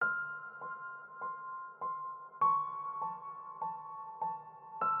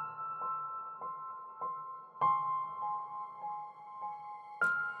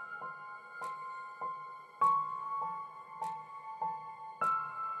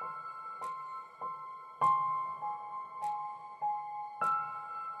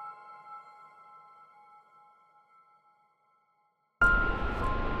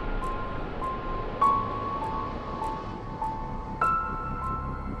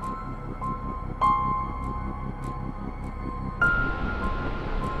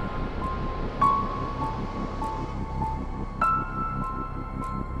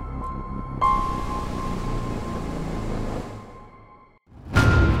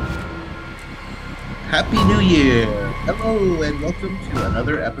Happy New Year! Hello, and welcome to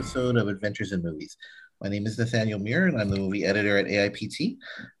another episode of Adventures in Movies. My name is Nathaniel Muir, and I'm the movie editor at AIPT.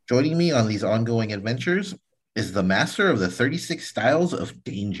 Joining me on these ongoing adventures is the master of the 36 Styles of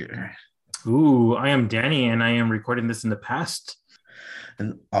Danger. Ooh, I am Danny, and I am recording this in the past.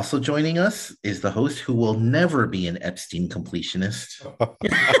 And also joining us is the host who will never be an Epstein completionist.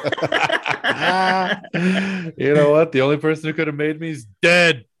 You know what? The only person who could have made me is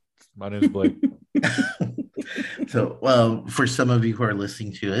dead. My name's Blake. So, for some of you who are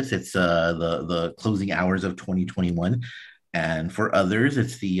listening to us, it's the closing hours of 2021, and for others,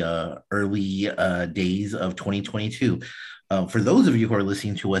 it's the early days of 2022. For those of you who are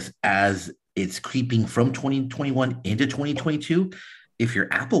listening to us as it's creeping from 2021 into 2022, if your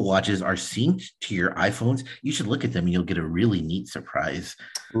Apple Watches are synced to your iPhones, you should look at them and you'll get a really neat surprise.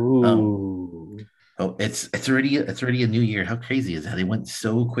 Ooh. Oh, it's already a new year. How crazy is that? It went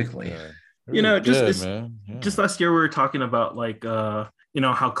so quickly. Yeah. You know, Really just good, man. Yeah. just last year we were talking about how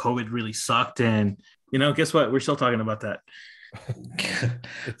COVID really sucked, and guess what? We're still talking about that.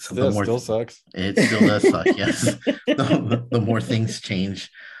 It still sucks. It still does suck, yes. The more things change.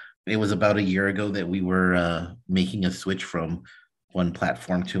 It was about a year ago that we were making a switch from one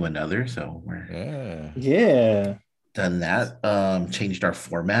platform to another. So we're Yeah. done that. Changed our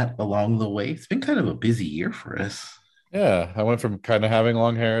format along the way. It's been kind of a busy year for us. Yeah, I went from kind of having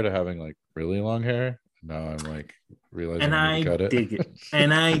long hair to having like really long hair. Now I'm like realizing And I I need to cut it. dig it.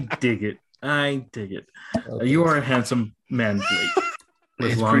 And I dig it. I dig it. You are a handsome man, Blake.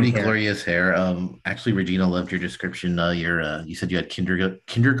 with It's long pretty hair. glorious hair. Actually, Regina loved your description. You said you had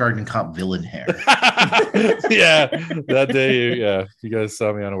kindergarten cop villain hair. Yeah, that day, you guys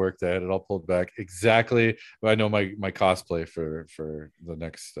saw me on a work day. I had it all pulled back. Exactly. I know my cosplay for the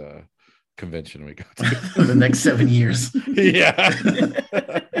next convention we go to. For the next 7 years. Yeah.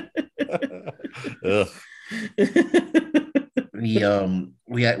 Ugh. We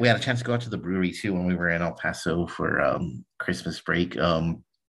had a chance to go out to the brewery too when we were in El Paso for Christmas break.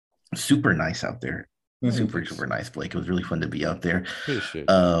 Super nice out there. Super nice, Blake. It was really fun to be out there. Appreciate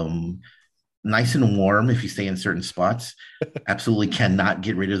it. Nice and warm if you stay in certain spots. Absolutely cannot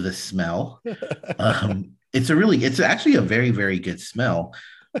get rid of the smell. It's actually a very, very good smell.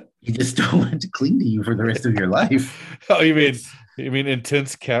 You just don't want it to cling to you for the rest of your life. Oh, you mean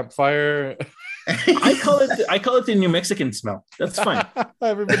intense campfire? I call it the New Mexican smell. That's fine.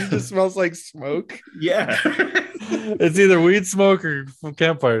 Everybody just smells like smoke. Yeah. It's either weed smoke or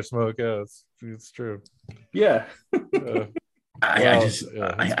campfire smoke. Yeah, it's true. Yeah. It's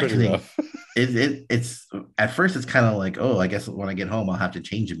pretty rough. It's at first it's kind of like, oh, I guess when I get home I'll have to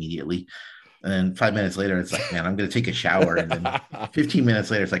change immediately. And then 5 minutes later, it's like, man, I'm going to take a shower. And then 15 minutes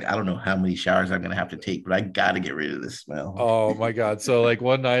later, it's like, I don't know how many showers I'm going to have to take, but I got to get rid of this smell. Oh my God. So like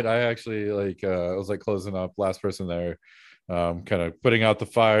one night I actually I was like closing up, last person there, kind of putting out the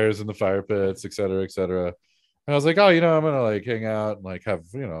fires in the fire pits, et cetera, et cetera. And I was like, oh, I'm going to like hang out and like have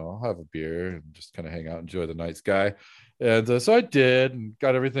a beer and just kind of hang out, enjoy the night sky. And so I did and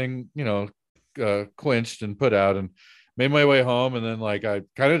got everything, quenched and put out and made my way home. And then like I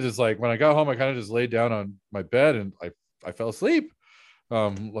kind of just like when I got home, I kind of just laid down on my bed and I fell asleep,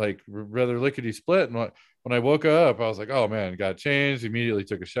 like rather lickety split. And when I woke up, I was like, oh man, got changed, immediately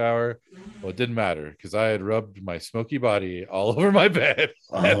took a shower. Well, it didn't matter because I had rubbed my smoky body all over my bed.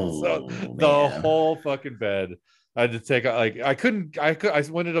 Oh, so the whole fucking bed, I had to take I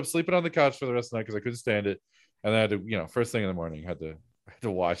ended up sleeping on the couch for the rest of the night because I couldn't stand it. And then I had to, first thing in the morning, I had to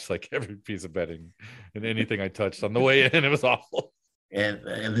wash like every piece of bedding and anything I touched on the way in. It was awful. And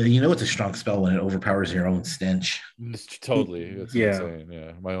it's a strong spell when it overpowers your own stench. Totally. It's insane.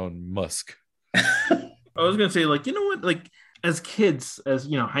 Yeah. My own musk. I was gonna say, like, you know what, like as kids, as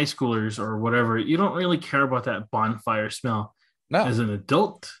high schoolers or whatever, you don't really care about that bonfire smell. No. As an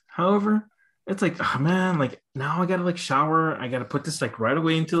adult, however, it's like, oh man, like now I gotta like shower, I gotta put this like right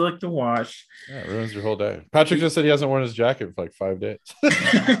away into like the wash. Yeah, it ruins your whole day. Patrick just said he hasn't worn his jacket for like 5 days.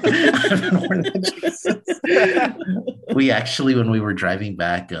 We actually, when we were driving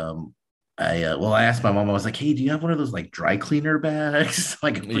back, I asked my mom, I was like, hey, do you have one of those like dry cleaner bags?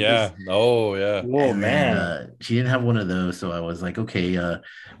 Like, yeah. Oh yeah. Oh man. She didn't have one of those, so I was like, okay,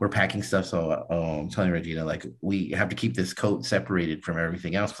 we're packing stuff, so I'm telling Regina, like, we have to keep this coat separated from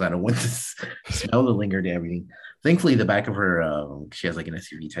everything else because I don't want this smell to linger to everything. Thankfully, the back of her, she has like an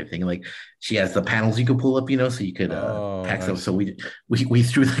SUV type thing. Like she has the panels you could pull up, so you could pack stuff. So we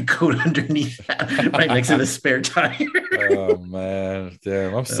threw the coat underneath that, right next to the spare tire. Oh man,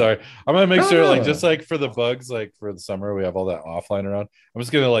 damn! I'm sorry. I'm gonna make sure, like, just like for the bugs, like for the summer, we have all that offline around. I'm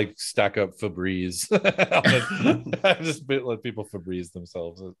just gonna like stack up Febreze. Just let people Febreze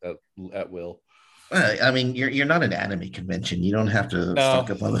themselves at will. I mean, you're not an anime convention. You don't have to No, stock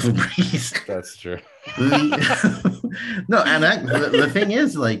up on the Febreze. that's true. No, and the thing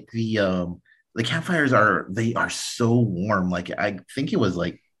is, like the campfires are so warm. Like I think it was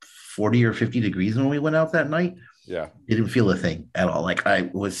like 40 or 50 degrees when we went out that night. Yeah. Didn't feel a thing at all. Like I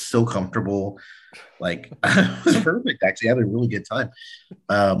was so comfortable. Like it was perfect. Actually, I had a really good time.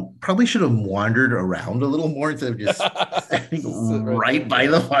 Probably should have wandered around a little more instead of just standing right by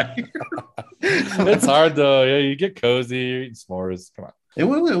the fire. It's hard though. Yeah, you get cozy, you're eating s'mores. Come on. It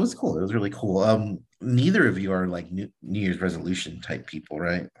was cool. It was really cool. Neither of you are like New Year's resolution type people,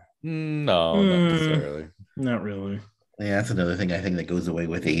 right? No, not necessarily. Not really. Yeah, that's another thing I think that goes away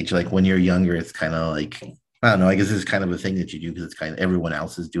with age. Like when you're younger, it's kind of like I don't know. I guess it's kind of a thing that you do because it's kind of everyone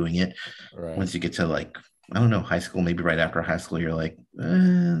else is doing it. Right. Once you get to like I don't know high school, maybe right after high school, you're like I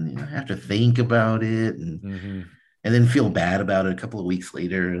have to think about it and then feel bad about it a couple of weeks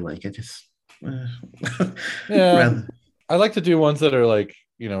later. Like it just yeah. I like to do ones that are like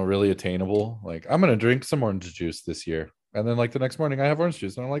really attainable. Like I'm gonna drink some orange juice this year, and then like the next morning I have orange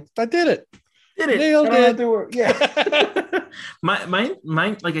juice, and I'm like, I did it. Nailed it. Yeah. my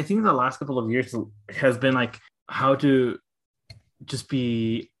like I think the last couple of years has been like how to just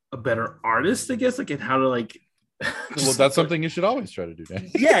be a better artist, I guess, like and how to like well, that's something you should always try to do,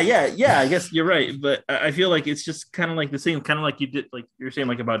 Dan. yeah, I guess you're right, but I feel like it's just kind of like the same, kind of like you did, like you're saying,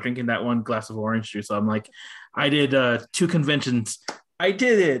 like about drinking that one glass of orange juice. So I'm like, I did 2 conventions. I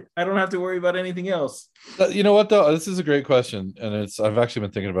did it. I don't have to worry about anything else. You know what though? This is a great question, and I've actually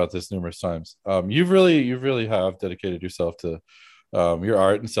been thinking about this numerous times. You've really have dedicated yourself to your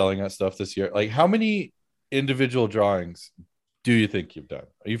art and selling that stuff this year. Like, how many individual drawings do you think you've done?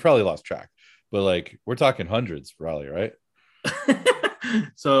 You've probably lost track, but like we're talking hundreds, Raleigh, right?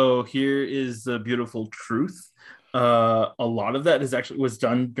 So here is the beautiful truth. A lot of that was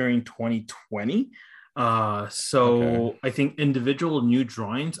done during 2020. So I think individual new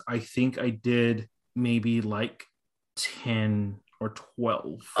drawings, I think I did maybe like 10 or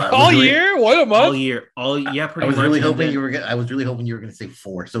 12 all year. What a month? All year. Yeah, pretty much. I was really hoping you were gonna say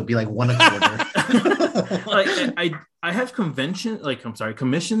 4, so it'd be like 1 a quarter. Like I have commissions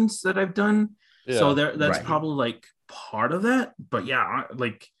that I've done. Yeah. So that's right. Probably like part of that. But yeah,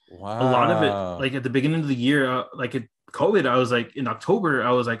 like wow. A lot of it, like at the beginning of the year, like at COVID, I was like in October,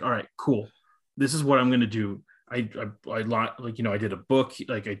 I was like, all right, cool. This is what I'm gonna do. I like I did a book.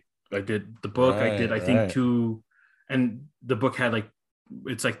 Like I did the book. Right, I did I think 2, and the book had like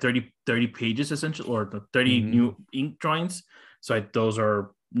it's like 30 pages essentially, or the 30 new ink drawings. So those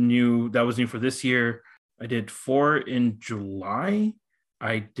are new. That was new for this year. I did 4 in July.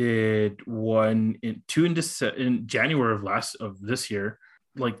 I did 2 in January of this year.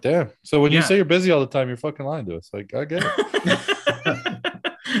 Like damn. So when you say you're busy all the time, you're fucking lying to us. Like I get it.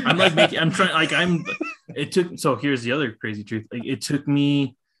 So here's the other crazy truth. Like it took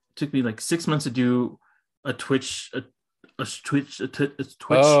me like 6 months to do a Twitch. Oh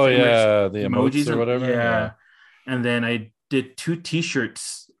yeah, the emojis or whatever. Yeah. And then I did 2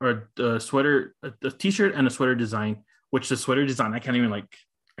 t-shirts or a sweater, a t-shirt and a sweater design, which the sweater design I can't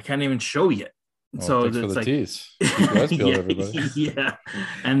even show yet. Well, so it's like tease. Yeah,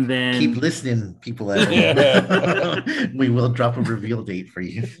 and then keep listening, people. We will drop a reveal date for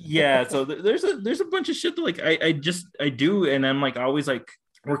you. Yeah, so there's a bunch of shit that like I do, and I'm like always like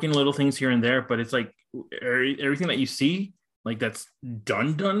working little things here and there, but it's like everything that you see like that's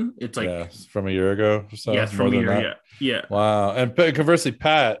done. It's like from a year ago or so. Yeah, from a year. Yeah. Wow. And conversely,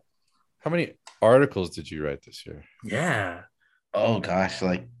 Pat, how many articles did you write this year? Yeah. Oh gosh,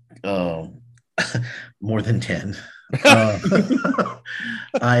 like more than 10.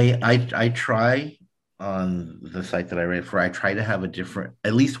 I try on the site that I write for. I try to have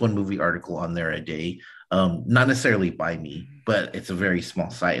at least one movie article on there a day. Not necessarily by me, but it's a very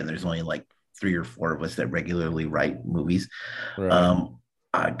small site, and there's only like 3 or 4 of us that regularly write movies. Right.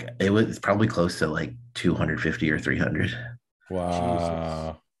 It's probably close to like 250 or 300.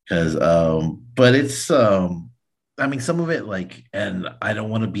 Wow. Because but it's I mean, some of it, like, and I don't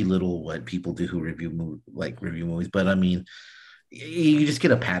want to belittle what people do who review movies, but I mean, you just get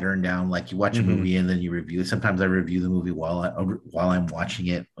a pattern down. Like, you watch a movie and then you review it. Sometimes I review the movie while I'm watching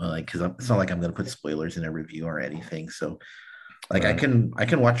it, like, because it's not like I'm going to put spoilers in a review or anything. So, like, right. I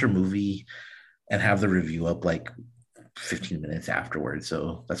can watch a movie and have the review up like 15 minutes afterwards.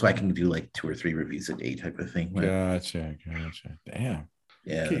 So that's why I can do like 2 or 3 reviews a day type of thing. Gotcha. Damn.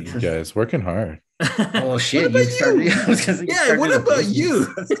 Yeah, you guys working hard. Oh shit! You started. Yeah. What about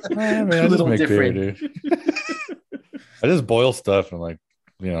you? Man, I just make beer, dude. I just boil stuff and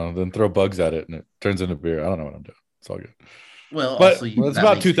then throw bugs at it and it turns into beer. I don't know what I'm doing. It's all good. Well, but also it's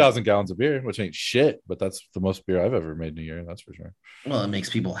about 2,000 gallons of beer, which ain't shit, but that's the most beer I've ever made in a year. That's for sure. Well, it makes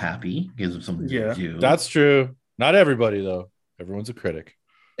people happy, gives them something to do. That's true. Not everybody though. Everyone's a critic.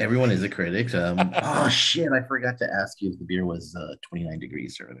 Everyone is a critic. Oh shit! I forgot to ask you if the beer was 29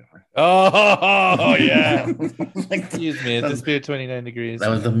 degrees or whatever. Oh yeah. Excuse me, is this beer 29 degrees? That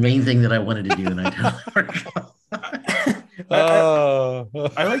was the main thing that I wanted to do, and I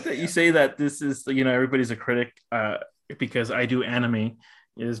I like that you say that this is, everybody's a critic, because I do anime.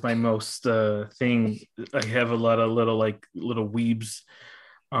 It is my most thing. I have a lot of little weebs.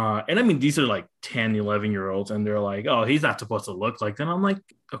 And I mean, these are like 10, 11-year-olds, and they're like, oh, he's not supposed to look like that. I'm like,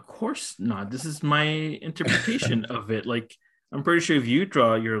 of course not. This is my interpretation of it. Like, I'm pretty sure if you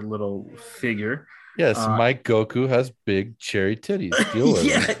draw your little figure. Yes, my Goku has big cherry titties. Deal with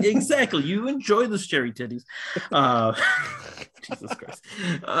yeah, exactly. You enjoy those cherry titties. Jesus Christ.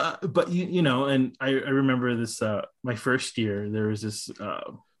 But, and I remember this, my first year, there was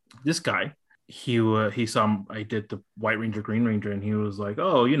this guy. He saw I did the White Ranger, Green Ranger, and he was like,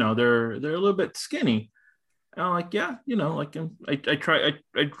 oh, they're a little bit skinny. And I'm like, yeah,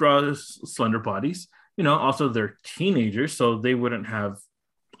 I draw slender bodies, also they're teenagers, so they wouldn't have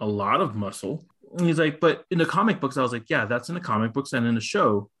a lot of muscle. And he's like, but in the comic books, I was like, yeah, that's in the comic books and in the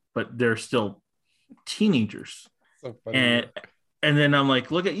show, but they're still teenagers. So funny. And then I'm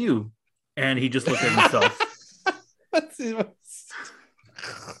like, look at you. And he just looked at himself.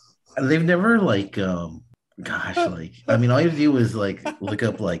 They've never all you do is look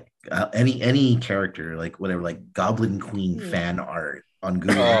up any character, whatever, Goblin Queen fan art on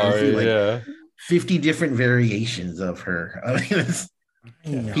Google. Oh, 50 different variations of her. I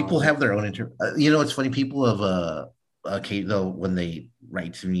mean, people have their own it's funny, people have okay, though, when they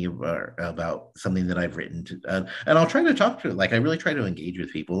write to me about something that I've written and I'll try to talk to I really try to engage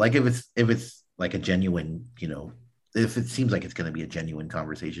with people, if it's like a genuine, if it seems like it's going to be a genuine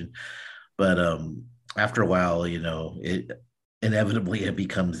conversation. But after a while, it inevitably it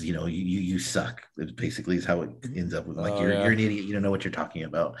becomes, you suck. It basically is how it ends up with you're an idiot, you don't know what you're talking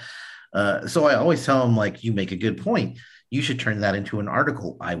about. So I always tell them, you make a good point, you should turn that into an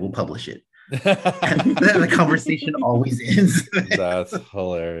article, I will publish it. And then the conversation always ends. That's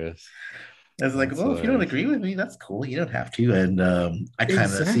hilarious. It's like, well, if you don't agree with me, that's cool, you don't have to. And I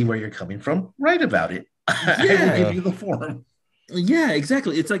kind of see where you're coming from. Write about it. I will give you the forum. Yeah,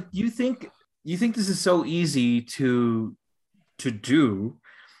 exactly. It's like you think this is so easy to do,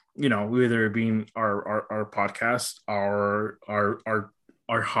 whether it being our podcast, our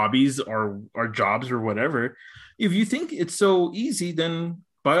hobbies, our jobs, or whatever. If you think it's so easy, then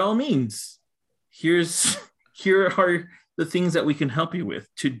by all means, here are the things that we can help you with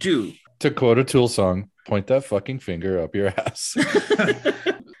to do. To quote a Tool song, point that fucking finger up your ass.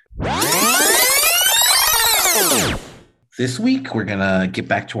 This week, we're going to get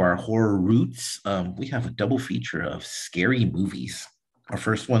back to our horror roots. We have a double feature of scary movies. Our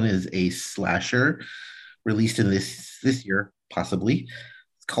first one is a slasher released in this year, possibly.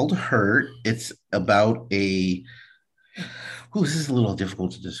 It's called Her. It's about this is a little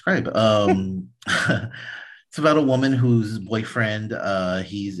difficult to describe. It's about a woman whose boyfriend,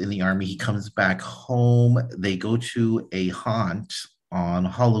 he's in the army. He comes back home. They go to a haunt on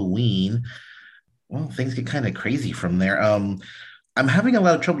Halloween. Well, things get kind of crazy from there. I'm having a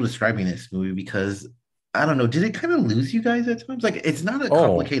lot of trouble describing this movie because I don't know. Did it kind of lose you guys at times? It's not a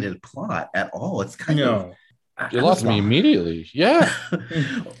complicated plot at all. It's kind of. You lost me immediately. Yeah.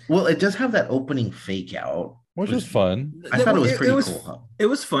 Well, it does have that opening fake out, which was fun. I thought it was pretty cool. Huh? It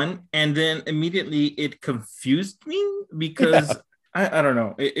was fun, and then immediately it confused me because I don't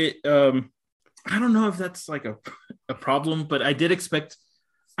know. I don't know if that's a problem, but I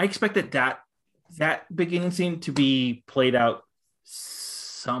expected that beginning scene to be played out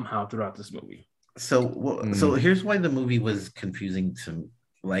somehow throughout this movie. So here's why the movie was confusing to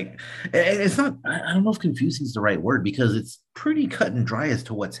it's not, I don't know if confusing is the right word because it's pretty cut and dry as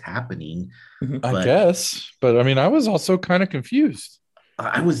to what's happening. I guess, but I mean, I was also kind of confused.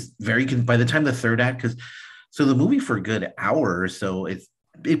 I was by the time the third act, so the movie for a good hour or so,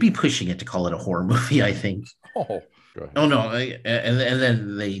 it'd be pushing it to call it a horror movie, I think. Oh no! And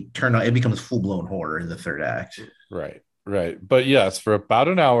then they turn on. It becomes full-blown horror in the third act. Right. But yes, for about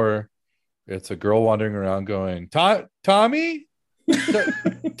an hour, it's a girl wandering around going, "Tommy,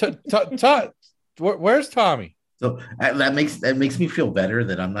 where's Tommy?" So that makes me feel better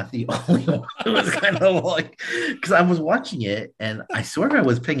that I'm not the only one who was kind of because I was watching it and I swear I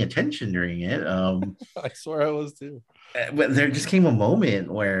was paying attention during it. I swear I was too. But there just came a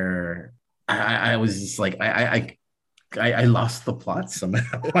moment where I was just I lost the plot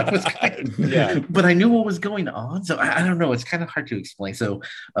somehow. Yeah, but I knew what was going on. So I don't know. It's kind of hard to explain. So,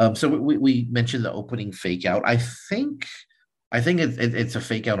 so we mentioned the opening fake out. I think it's a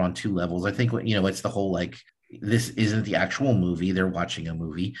fake out on two levels. I think it's the whole like this isn't the actual movie. They're watching a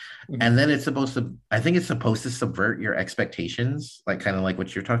movie. Mm-hmm. And then I think it's supposed to subvert your expectations, like kind of like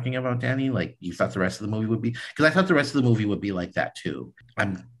what you're talking about, Danny. Like you thought the rest of the movie would be, because I thought the rest of the movie would be like that too.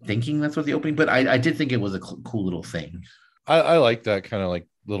 I'm thinking that's what the opening, but I did think it was a cool little thing. I like that kind of like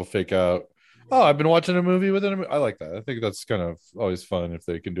little fake out. Oh, I've been watching a movie within a movie. I like that. I think that's kind of always fun if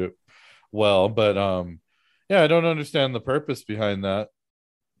they can do it well. But yeah, I don't understand the purpose behind that,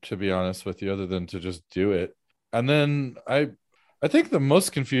 to be honest with you, other than to just do it. And then I think the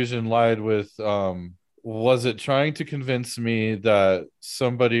most confusion lied with was it trying to convince me that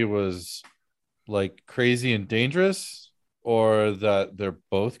somebody was like crazy and dangerous, or that they're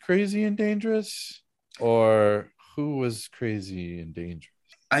both crazy and dangerous, or who was crazy and dangerous?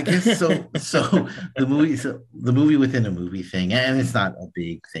 I guess so. So the movie within a movie thing, and it's not a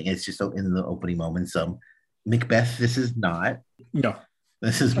big thing. It's just in the opening moments. Macbeth. This is not. No.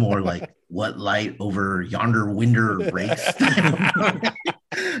 This is more like what light over yonder winder breaks. But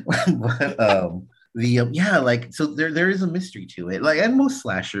like so there is a mystery to it. Like, and most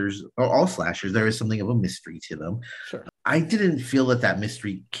slashers or all slashers, there is something of a mystery to them. Sure. I didn't feel that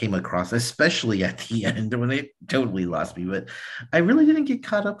mystery came across, especially at the end when it totally lost me. But I really didn't get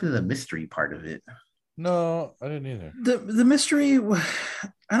caught up in the mystery part of it. No, I didn't either. The mystery,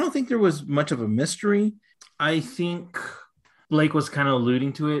 I don't think there was much of a mystery. I think Blake was kind of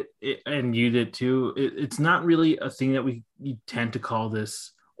alluding to it, and you did too. It's not really a thing that we tend to call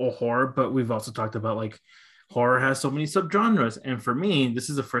this a horror, but we've also talked about like horror has so many subgenres. And for me, this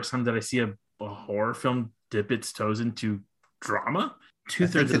is the first time that I see a horror film dip its toes into drama. I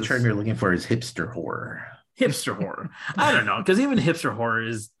think the term you're looking for is hipster horror. Hipster horror. I don't know, because even hipster horror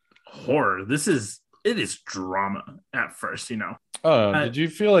is horror. It is drama at first, Did you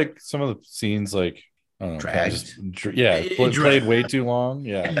feel like some of the scenes like dragged? Played way too long.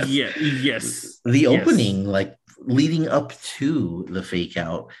 Yeah. Yes. The opening, like leading up to the fake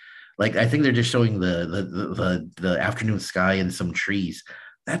out, like I think they're just showing the afternoon sky and some trees.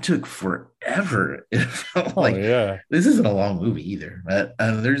 That took forever. It felt like this isn't a long movie either. But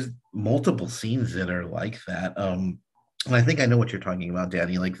there's multiple scenes that are like that. And I think I know what you're talking about,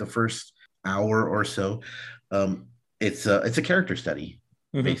 Danny. Like the first hour or so, it's a character study.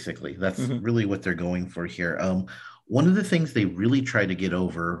 Mm-hmm. Basically, that's really what they're going for here. One of the things they really tried to get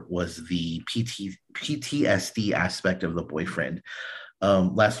over was the PTSD aspect of the boyfriend.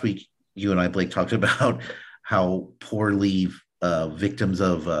 Last week, you and I, Blake, talked about how poorly victims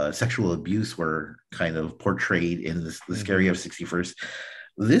of sexual abuse were kind of portrayed in the Scary of 61st.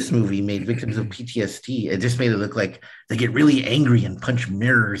 This movie made victims of PTSD. It just made it look like they get really angry and punch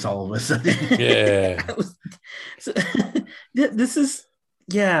mirrors all of a sudden. Yeah.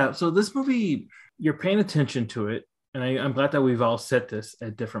 So this movie, you're paying attention to it. And I'm glad that we've all said this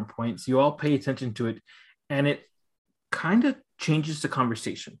at different points. You all pay attention to it, and it kind of changes the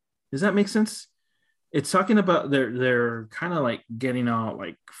conversation. Does that make sense? It's talking about they're kind of like getting all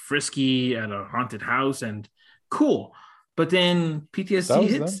like frisky at a haunted house and cool. But then PTSD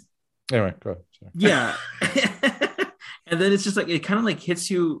hits. Anyway, go ahead. Sorry. Yeah. And then it's just like, it kind of like hits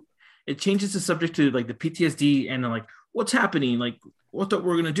you. It changes the subject to like the PTSD and like, what's happening? Like, what thought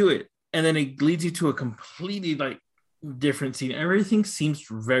we're going to do it. And then it leads you to a completely like different scene. Everything seems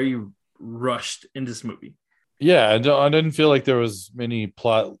very rushed in this movie. Yeah. I didn't feel like there was many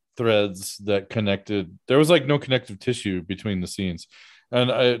plot threads that connected. There was like no connective tissue between the scenes.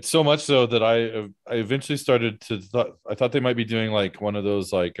 And so much so that I eventually started to I thought they might be doing like one of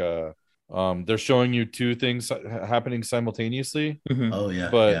those like they're showing you two things happening simultaneously. Mm-hmm. Oh yeah,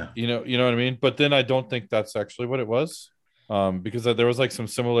 but you know what I mean. But then I don't think that's actually what it was, because there was like some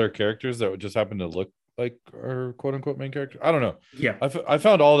similar characters that would just happen to look like her quote unquote main character. I don't know. Yeah, I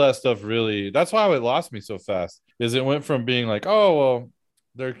found all that stuff really. That's why it lost me so fast. Is it went from being like, oh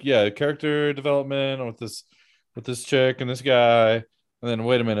well, character development with this chick and this guy. And then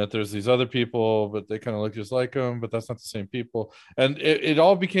wait a minute, there's these other people, but they kind of look just like them, but that's not the same people. And it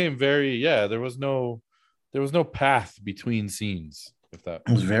all became very, there was no path between scenes. If that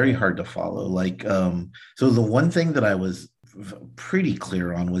it was very hard to follow. Like, so the one thing that I was pretty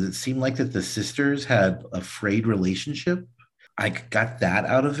clear on was it seemed like that the sisters had a frayed relationship. I got that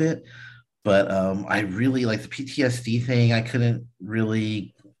out of it, but I really like the PTSD thing. I couldn't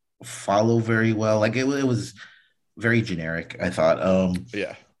really follow very well. Like it was very generic, I thought.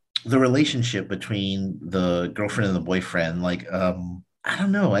 The relationship between the girlfriend and the boyfriend, like I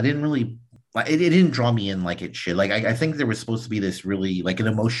don't know, I didn't really like it didn't draw me in like it should. Like I think there was supposed to be this really like an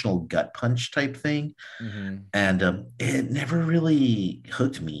emotional gut punch type thing, and it never really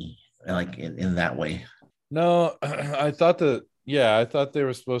hooked me like in that way. No, I thought that. Yeah, I thought they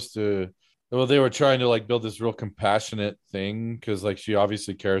were supposed to. Well, they were trying to like build this real compassionate thing because like she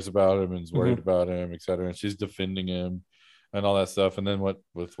obviously cares about him and is worried about him, etc. And she's defending him and all that stuff. And then what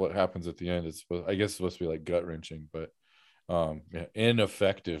happens at the end? I guess it's supposed to be like gut wrenching, but yeah,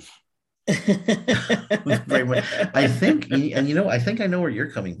 ineffective. Very much. I think, and I think I know where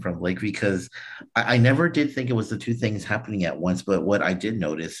you're coming from, Blake, because I never did think it was the two things happening at once. But what I did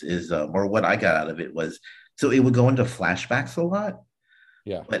notice is, or what I got out of it was, so it would go into flashbacks a lot.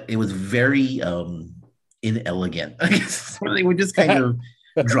 Yeah. But it was very inelegant. I guess they would just kind of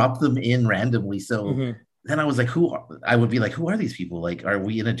drop them in randomly. So then I was like, I would be like, who are these people? Like, are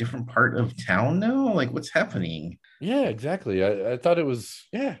we in a different part of town now? Like, what's happening? Yeah, exactly. I thought it was,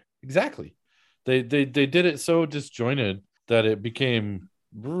 yeah, exactly. They did it so disjointed that it became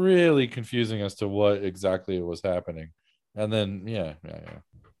really confusing as to what exactly was happening. And then yeah.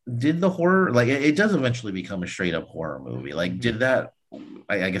 Did the horror, like it does eventually become a straight up horror movie? Like, did that,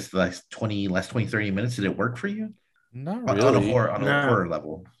 I guess the last 20, 30 minutes, did it work for you? Not really. On a horror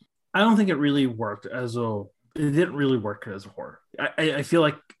level. I don't think it really worked it didn't really work as a horror. I feel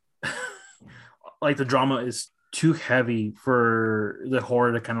like like the drama is too heavy for the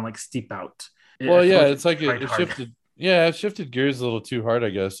horror to kind of like steep out. It's like it shifted. Yeah, it shifted gears a little too hard, I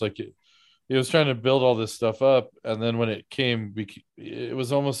guess. Like it was trying to build all this stuff up, and then when it came, it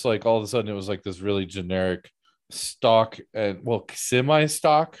was almost like all of a sudden it was like this really generic stock and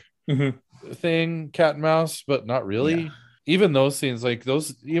semi-stock thing, cat and mouse, but not really. Yeah. Even those scenes, like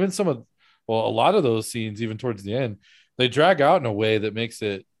those, even a lot of those scenes, even towards the end, they drag out in a way that makes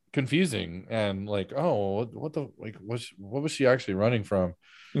it confusing and like, oh, what was she actually running from?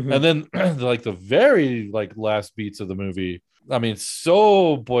 And then like the very like last beats of the movie, I mean,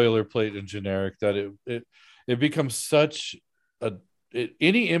 so boilerplate and generic that it becomes such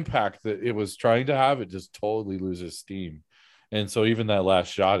any impact that it was trying to have, it just totally loses steam. And so even that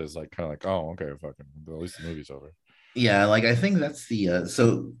last shot is like kind of like, oh, okay, fucking, at least the movie's over. Yeah, like I think that's the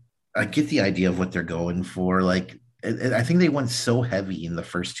so I get the idea of what they're going for. Like I think they went so heavy in the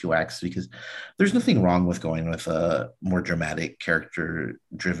first two acts because there's nothing wrong with going with a more dramatic,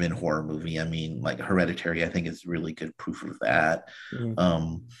 character-driven horror movie. I mean, like Hereditary, I think is really good proof of that.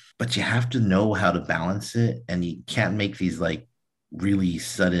 But you have to know how to balance it, and you can't make these like really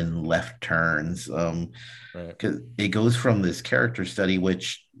sudden left turns. Because it goes from this character study,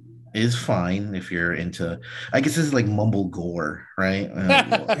 which is fine if you're into, I guess this is like mumble gore, right?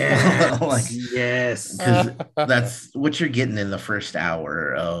 Yes, because that's what you're getting in the first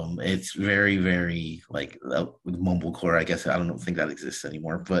hour. It's very, very like mumble gore. I guess I don't think that exists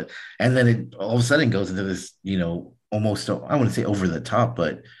anymore. But and then it all of a sudden goes into this, almost, I wouldn't say over the top,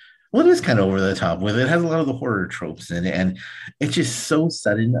 but well, it is kind of over the top with it. It has a lot of the horror tropes in it, and it's just so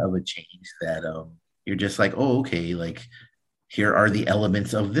sudden of a change that you're just like, oh, okay, like here are the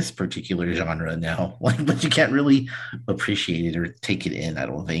elements of this particular genre now. Like, but you can't really appreciate it or take it in, I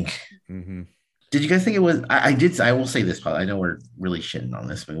don't think. Did you guys think it was? I will say this, Paul. I know we're really shitting on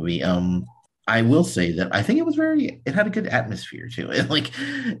this movie. I will say that I think it had a good atmosphere to it. Like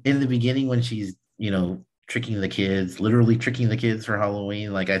in the beginning when she's, literally tricking the kids for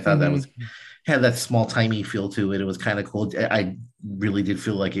Halloween. Like I thought that had that small timey feel to it. It was kind of cool. I really did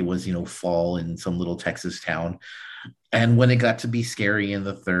feel like it was, fall in some little Texas town. And when it got to be scary in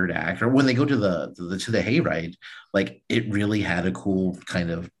the third act, or when they go to the hayride, like it really had a cool kind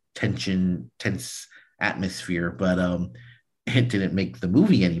of tense atmosphere. But it didn't make the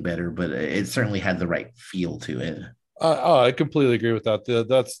movie any better, but it certainly had the right feel to it. I completely agree with that.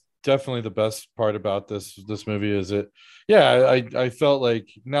 That's definitely the best part about this movie is it. Yeah, I felt like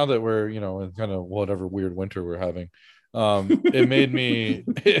now that we're in kind of whatever weird winter we're having, it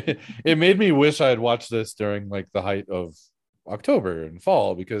made me wish I had watched this during like the height of October and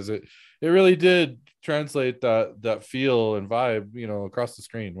fall, because it really did translate that feel and vibe across the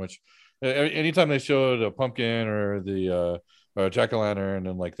screen. Which anytime they showed a pumpkin or the jack-o'-lantern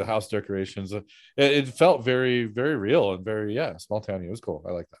and like the house decorations, it felt very, very real and very small towny. It was cool.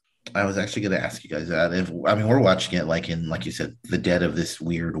 I like that. I was actually going to ask you guys that. We're watching it like you said, the dead of this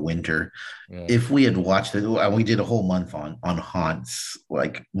weird winter. Yeah. If we had watched it, we did a whole month on haunts,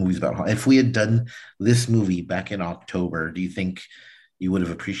 like movies about haunts. If we had done this movie back in October, do you think you would have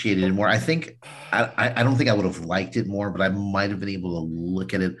appreciated it more? I think I don't think I would have liked it more, but I might have been able to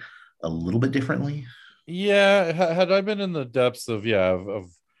look at it a little bit differently. Yeah, had I been in the depths of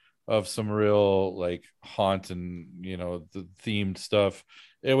some real like haunt and the themed stuff,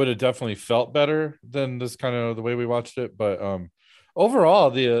 it would have definitely felt better than this kind of the way we watched it. But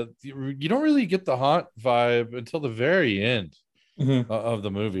overall, you don't really get the haunt vibe until the very end of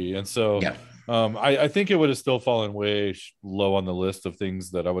the movie, and so Yeah. I think it would have still fallen way low on the list of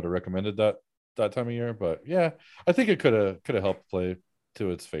things that I would have recommended that time of year. But yeah, I think it could have helped play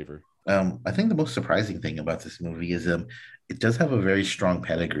to its favor. I think the most surprising thing about this movie is it does have a very strong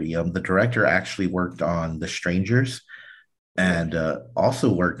pedigree. The director actually worked on The Strangers and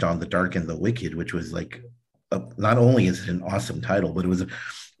also worked on The Dark and the Wicked, which was like not only is it an awesome title, but it was a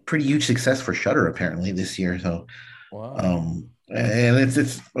pretty huge success for Shudder apparently this year. So Wow. And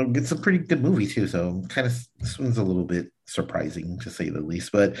it's a pretty good movie too. So kind of this one's a little bit surprising to say the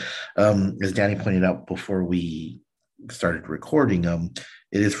least. But as Danny pointed out before we started recording,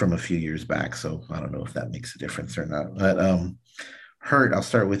 it is from a few years back. So I don't know if that makes a difference or not. But Hurt, I'll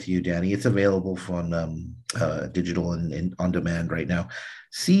start with you, Danny. It's available on digital and on demand right now.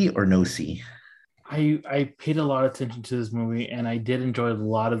 See or no see? I paid a lot of attention to this movie, and I did enjoy a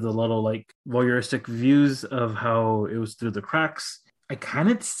lot of the little like voyeuristic views of how it was through the cracks. I kind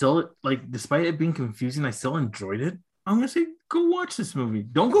of still like, despite it being confusing, I still enjoyed it. I'm gonna say, go watch this movie.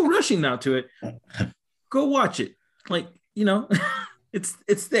 Don't go rushing now to it. Go watch it. Like,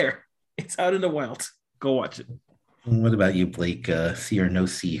 it's there. It's out in the wild. Go watch it. What about you, Blake? See or no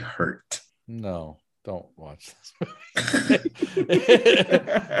see? Hurt? No. Don't watch this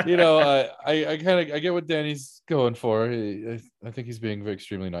I get what Danny's going for. I think he's being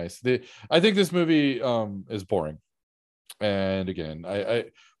extremely nice. I think this movie is boring, and again,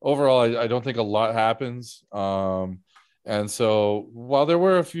 I overall I don't think a lot happens. And so while there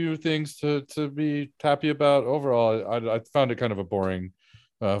were a few things to be happy about, overall I found it kind of a boring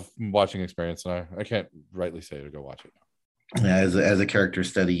watching experience, and I can't rightly say to go watch it. Yeah, as a character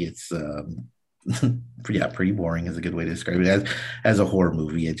study, it's pretty boring is a good way to describe it. As a horror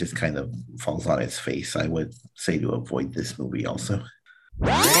movie, it just kind of falls on its face. I would say to avoid this movie also.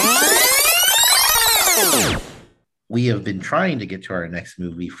 We have been trying to get to our next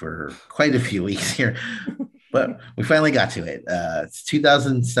movie for quite a few weeks here, but we finally got to it. It's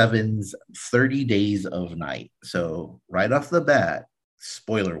 2007's 30 Days of Night. So right off the bat,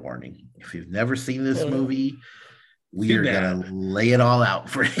 spoiler warning. If you've never seen this movie, we are going to lay it all out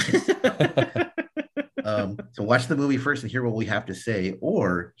for you. So watch the movie first and hear what we have to say,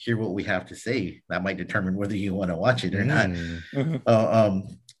 or hear what we have to say. That might determine whether you want to watch it or not.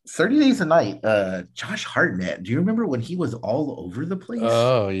 30 Days a Night, Josh Hartnett. Do you remember when he was all over the place?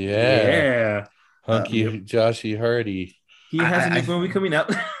 Oh, yeah. Yeah. Hunky Joshy Hardy. He has a new movie coming out.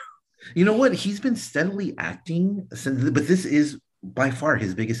 You know what? He's been steadily acting since, but this is by far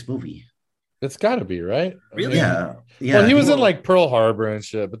his biggest movie. It's got to be, right? Really? Yeah. Well, he was in like Pearl Harbor and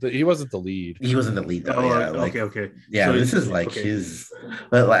shit, but he wasn't the lead. He wasn't the lead, though. Okay. Yeah, so this is like his.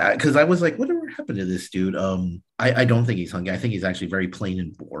 Because I was like, whatever happened to this dude? I don't think he's hunky. I think he's actually very plain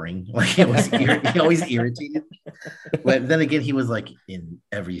and boring. Like he always irritated. But then again, he was like in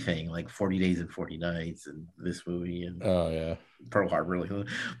everything, like 40 Days and 40 Nights, and this movie, and Pearl Harbor.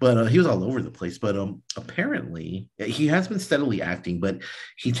 But he was all over the place. But apparently, he has been steadily acting, but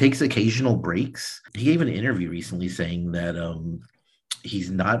he takes occasional breaks. He gave an interview recently saying that he's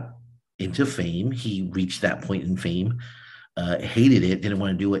not into fame. He reached that point in fame. Hated it, didn't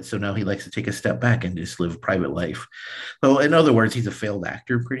want to do it, so now he likes to take a step back and just live private life. So, in other words, he's a failed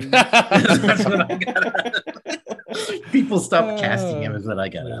actor, pretty much. That's what I got out of that. People stopped casting him, is what I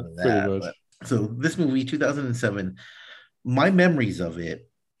got out of that. So, this movie, 2007, my memories of it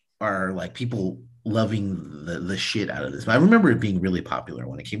are like people loving the shit out of this. I remember it being really popular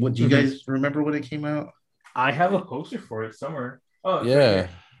when it came. What do you guys remember when it came out? I have a poster for it somewhere. Oh, yeah,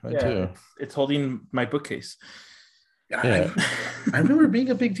 I do. It's holding my bookcase. Yeah. I remember it being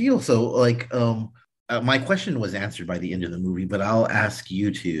a big deal. So, like, my question was answered by the end of the movie, but I'll ask you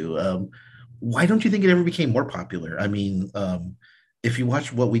two. Why don't you think it ever became more popular? I mean, if you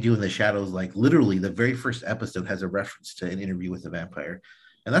watch What We Do in the Shadows, like literally the very first episode has a reference to an interview with a vampire,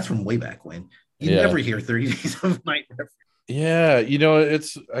 and that's from way back when. You never hear 30 Days of Night reference. Yeah,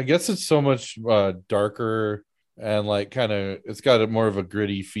 I guess it's so much darker and like kind of it's got a more of a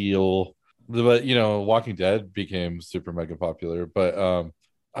gritty feel. But Walking Dead became super mega popular. But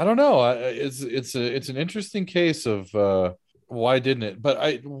I don't know. It's an interesting case of why didn't it?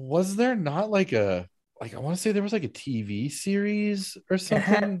 But was there not like I want to say there was like a TV series or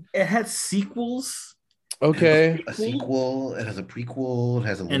something. It had sequels. Okay, a sequel. It has a prequel. It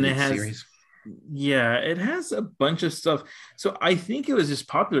has a limited series. Yeah, it has a bunch of stuff. So I think it was just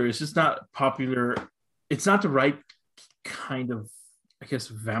popular. It's just not popular. It's not the right kind of, I guess,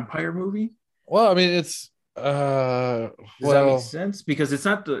 vampire movie. Well, I mean, Does that make sense? Because it's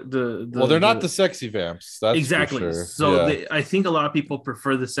not the well, they're not the sexy vamps. That's exactly. For sure. So I think a lot of people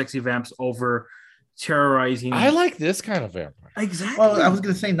prefer the sexy vamps over terrorizing. I like this kind of vampire. Exactly. Well, I was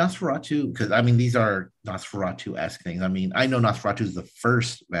going to say Nosferatu because I mean these are Nosferatu-esque things. I mean, I know Nosferatu is the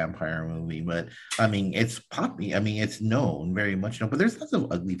first vampire movie, but I mean it's poppy. I mean it's known, very much known. But there's lots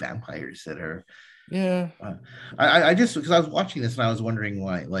of ugly vampires that are. Yeah. I just because I was watching this and I was wondering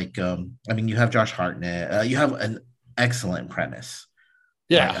why. Like, I mean, you have Josh Hartnett. You have an excellent premise.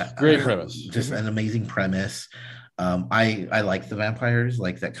 Yeah, great premise. Just an amazing premise. I like the vampires,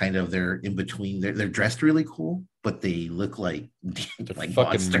 like that kind of they're in between. They're dressed really cool, but they look like like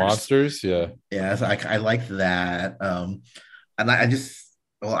fucking monsters. Yeah, yeah. So I like that. And I just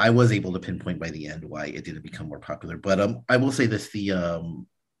I was able to pinpoint by the end why it didn't become more popular. But I will say this: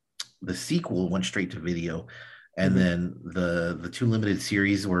 the sequel went straight to video, and then the two limited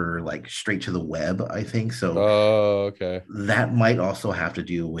series were like straight to the web. I think so. Oh, okay. That might also have to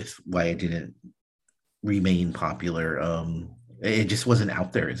do with why it didn't remain popular. It just wasn't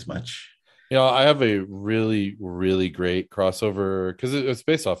out there as much. I have a really, really great crossover because it's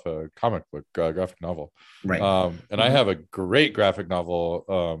based off a comic book graphic novel, right? And I have a great graphic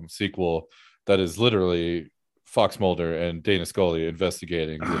novel sequel that is literally Fox Mulder and Dana Scully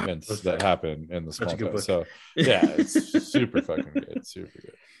investigating the events that happen in the small town. So yeah, it's super fucking good, super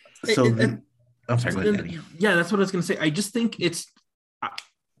good. So I'm sorry, go ahead, Eddie. Yeah, that's what I was gonna say. I just think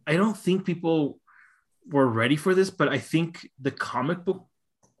I don't think people were ready for this, but I think the comic book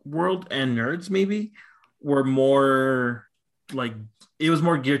world and nerds maybe were more like it was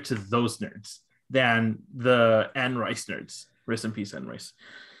more geared to those nerds than the Anne Rice nerds. Rest in peace, Anne Rice.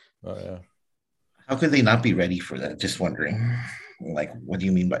 Oh yeah. How could they not be ready for that? Just wondering. Like, what do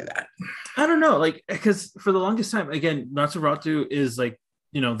you mean by that? I don't know. Like, because for the longest time, again, Nosferatu is like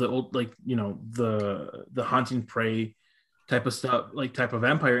the old the haunting prey type of stuff, like type of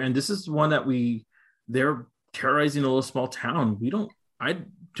vampire, and this is one that they're terrorizing a little small town.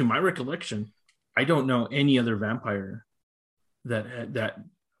 To my recollection, I don't know any other vampire that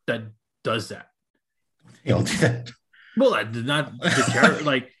does that. They don't do that. Well, I did not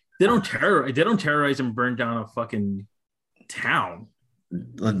like they don't terrorize and burn down a fucking town.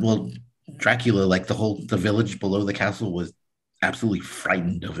 Well, Dracula, like the village below the castle was absolutely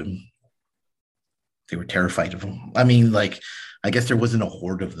frightened of him. They were terrified of him. I mean, like, I guess there wasn't a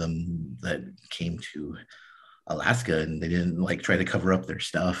horde of them that came to Alaska and they didn't like try to cover up their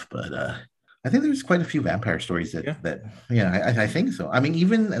stuff, but I think there's quite a few vampire stories that I think so. I mean,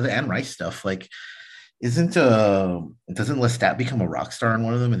 even the Anne Rice stuff, like, doesn't Lestat become a rock star in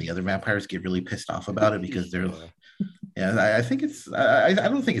one of them, and the other vampires get really pissed off about it because they're I think it's I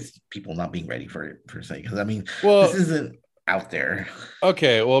don't think it's people not being ready for it per se, because I mean, this isn't out there.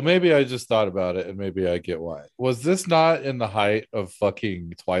 Okay, well, maybe I just thought about it and maybe I get why. Was this not in the height of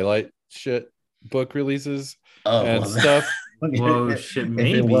fucking Twilight shit book releases and stuff? Whoa, shit,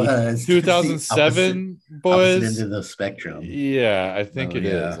 maybe it was 2007 boys into the spectrum. Yeah, I think it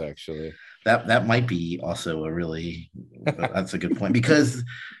is actually. That might be also a really that's a good point, because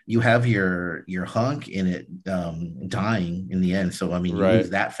you have your hunk in it dying in the end. So I mean, you lose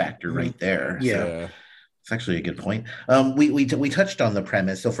that factor right there. Yeah. So it's actually a good point. We touched on the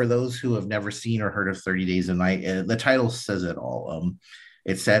premise. So for those who have never seen or heard of 30 Days a Night, the title says it all.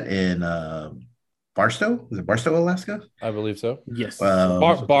 It's set in Barstow. Is it Barstow, Alaska? I believe so. Yes.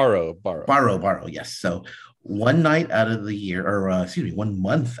 Barrow. Yes. So 1 night out of the year, or 1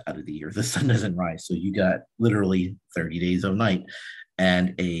 month out of the year, the sun doesn't rise. So you got literally 30 days of night,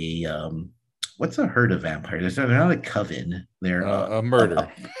 and what's a herd of vampires? They're not a coven. They're a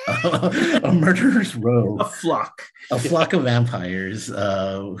murder. A murderer's row. A flock. A flock of vampires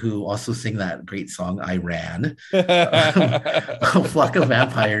who also sing that great song, I Ran. A flock of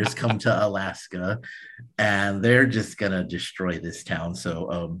vampires come to Alaska, and they're just going to destroy this town.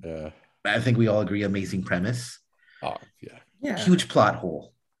 So I think we all agree, amazing premise. Oh, yeah. Huge plot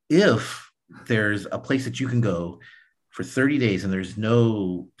hole. If there's a place that you can go for 30 days and there's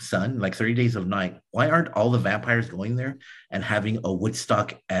no sun, like 30 days of night, why aren't all the vampires going there and having a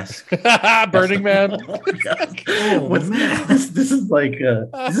Woodstock-esque Burning Man? This is like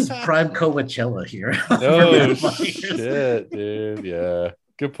this is prime Coachella here. Oh shit, dude. Yeah.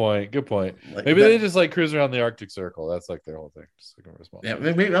 Good point. Like, maybe they just like cruise around the Arctic Circle. That's like their whole thing. Just like a small. Yeah,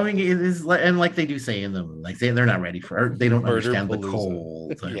 maybe, I mean, it is like, and like they do say in them, like they're not ready for, they don't understand the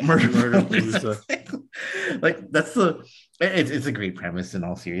cold. Murder like that's it's a great premise in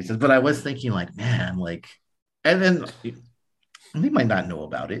all seriousness. But I was thinking, like, man, like, and then they might not know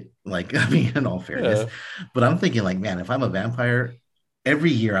about it. Like, I mean, in all fairness, but I'm thinking, like, man, if I'm a vampire,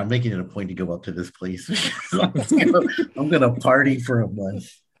 every year I'm making it a point to go up to this place. I'm gonna party for a month.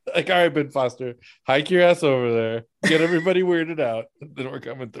 Like, all right, Ben Foster, hike your ass over there, get everybody weirded out, then we're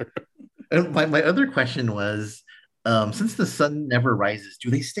coming through. And my other question was, since the sun never rises, do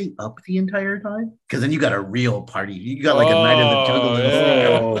they stay up the entire time? Because then you got a real party. You got like a night in the jungle.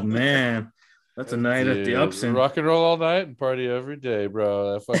 Oh man, that's a night at the Upson. Rock and roll all night and party every day,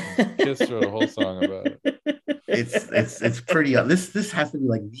 bro. That fucking Kiss wrote a whole song about it. It's pretty. This has to be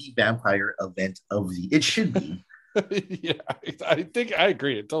like the vampire event of the. It should be. Yeah, I think I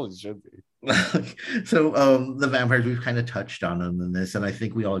agree. It totally should be. So the vampires, we've kind of touched on them in this, and I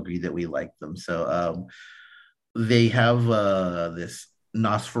think we all agree that we like them. So they have this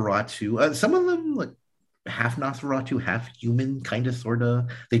Nosferatu. Some of them like half Nosferatu, half human, kind of, sort of.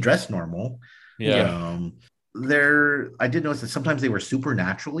 They dress normal. Yeah. I did notice that sometimes they were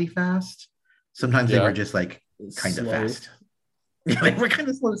supernaturally fast. Sometimes they were just like kind of fast. Yeah, they were kind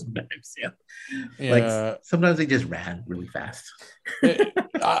of slow sometimes. Yeah. Like sometimes they just ran really fast.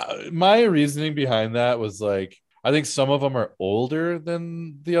 My reasoning behind that was like, I think some of them are older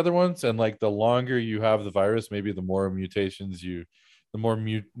than the other ones, and like the longer you have the virus, maybe the more mutations the more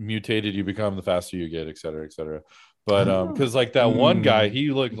mutated you become, the faster you get, et cetera, et cetera. But because like that one guy,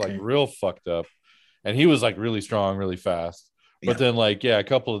 he looked like real fucked up, and he was like really strong, really fast. But then like a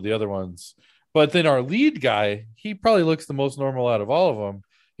couple of the other ones. But then our lead guy, he probably looks the most normal out of all of them.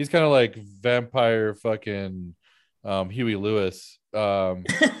 He's kind of like vampire fucking Huey Lewis. And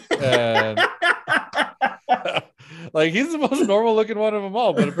like he's the most normal looking one of them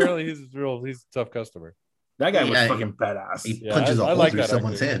all, but apparently he's a tough customer. That guy was fucking badass. He punches a hole through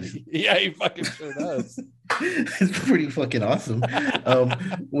someone's head. Yeah, he fucking sure does. It's pretty fucking awesome.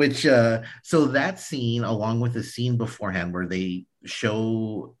 So that scene, along with the scene beforehand where they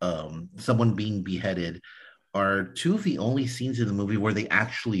show someone being beheaded, are two of the only scenes in the movie where they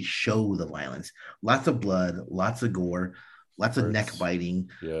actually show the violence. Lots of blood, lots of gore, lots of neck biting.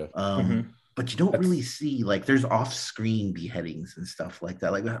 Yeah. But you don't really see, like, there's off-screen beheadings and stuff like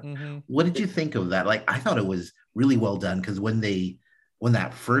that. Like, what did you think of that? Like, I thought it was really well done, because when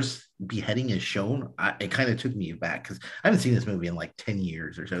that first beheading is shown, it kind of took me back, because I haven't seen this movie in like 10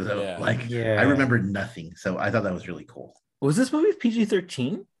 years or so. I remember nothing. So I thought that was really cool. Was this movie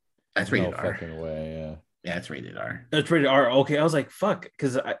PG-13? That's rated R. Fucking way, yeah. Yeah, it's rated R. It's rated R. Okay, I was like, fuck,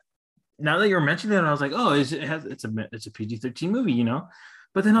 because now that you're mentioning it, I was like, oh, it's a PG-13 movie, you know.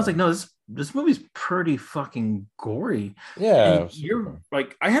 But then I was like, no, this movie's pretty fucking gory. Yeah. You're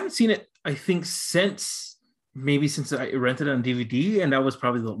like, I haven't seen it, I think, since I rented it on DVD, and that was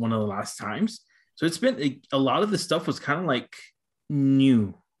probably one of the last times. So it's been a lot of the stuff was kind of like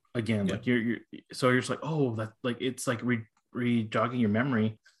new again. Yeah. Like you're just like, oh, that, like, it's like re-jogging your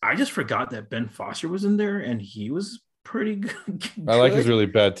memory. I just forgot that Ben Foster was in there, and he was pretty good. I like his really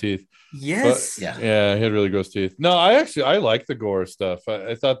bad teeth. Yes. But, yeah, he had really gross teeth. No, I like the gore stuff.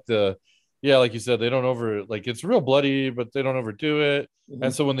 I thought like you said, they don't it's real bloody, but they don't overdo it. Mm-hmm.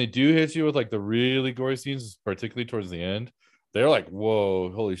 And so when they do hit you with like the really gory scenes, particularly towards the end, they're like,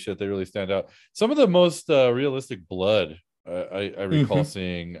 whoa, holy shit, they really stand out. Some of the most realistic blood I recall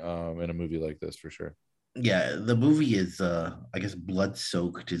seeing in a movie like this, for sure. Yeah, the movie is I guess blood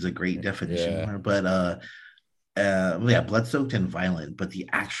soaked is a great definition, but blood soaked and violent, but the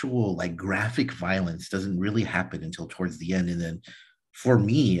actual like graphic violence doesn't really happen until towards the end. And then for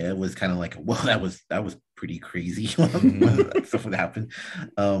me, it was kind of like, well, that was pretty crazy when that stuff would happen.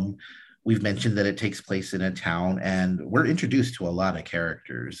 We've mentioned that it takes place in a town, and we're introduced to a lot of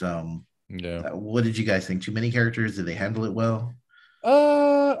characters. What did you guys think? Too many characters? Did they handle it well?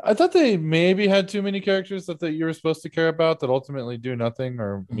 I thought they maybe had too many characters that you were supposed to care about that ultimately do nothing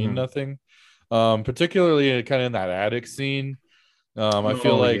or mean nothing. Particularly kind of in that attic scene. I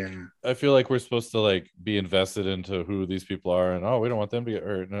feel like we're supposed to like be invested into who these people are, and we don't want them to get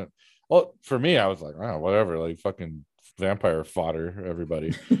hurt. Well, for me, I was like, oh, whatever, like fucking vampire fodder,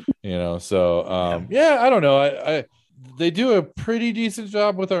 everybody, you know. So I don't know. They do a pretty decent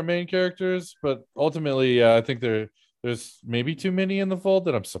job with our main characters, but ultimately, I think there's maybe too many in the fold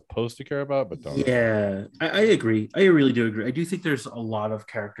that I'm supposed to care about, but don't. Yeah, I agree. I really do agree. I do think there's a lot of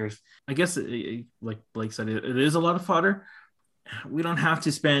characters. I guess, like Blake said, it is a lot of fodder. We don't have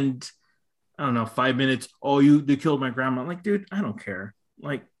to spend, I don't know, 5 minutes. Oh, they killed my grandma. I'm like, dude, I don't care.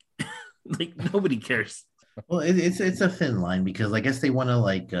 Like, like nobody cares. Well, it's a thin line, because I guess they want to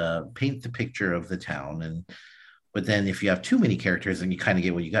like paint the picture of the town, but then if you have too many characters, then you kind of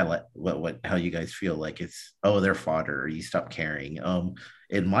get what you got, like how you guys feel like it's, they're fodder, or you stop caring.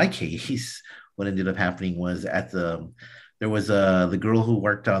 In my case, what ended up happening was at the There was the girl who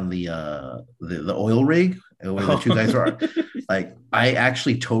worked on the oil rig where the two guys were like, I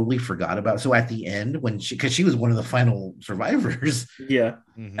actually totally forgot about. So at the end when because she was one of the final survivors. Yeah.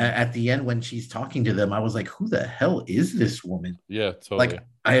 At the end when she's talking to them, I was like, who the hell is this woman? Yeah, totally. Like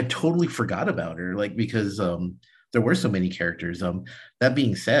I had totally forgot about her, like because there were so many characters. That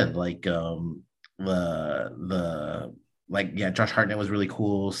being said, like the like yeah, Josh Hartnett was really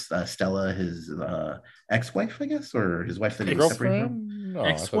cool. Stella, his ex-wife, I guess, or his wife that he was separated from. No,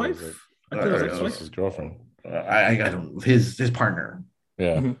 ex-wife. I thought it was his girlfriend. I don't his partner.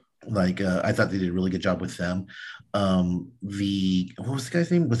 Yeah. Like I thought they did a really good job with them. The what was the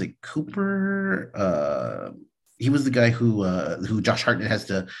guy's name? Was it Cooper? He was the guy who Josh Hartnett has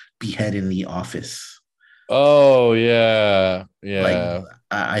to behead in The Office. Oh yeah, yeah. Like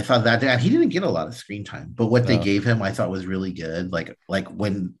I thought that he didn't get a lot of screen time, but what they gave him, I thought was really good. Like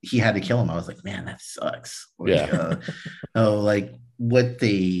when he had to kill him, I was like, man, that sucks. Like, yeah. Like what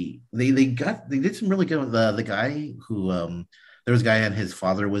they did some really good with the guy who there was a guy and his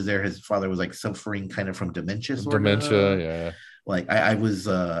father was there. His father was like suffering kind of from dementia. Yeah. Like I was,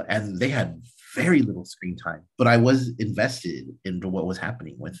 and they had very little screen time, but I was invested into what was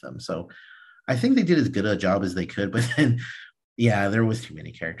happening with them. So I think they did as good a job as they could, but then, yeah, there was too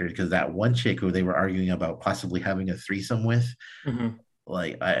many characters because that one chick who they were arguing about possibly having a threesome with,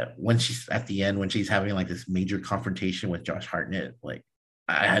 like when she's at the end when she's having like this major confrontation with Josh Hartnett, like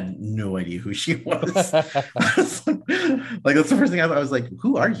I had no idea who she was. Like that's the first thing I was like,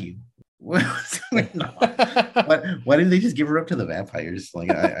 who are you? Why didn't they just give her up to the vampires? Like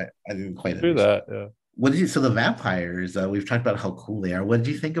I didn't quite do that. Yeah. What did you? So the vampires, we've talked about how cool they are. What did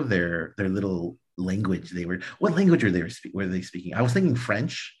you think of their little language? What language were they speaking? I was thinking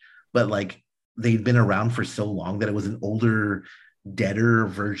French, but like they'd been around for so long that it was an older, deader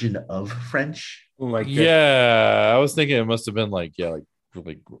version of French. Like yeah, I was thinking it must have been like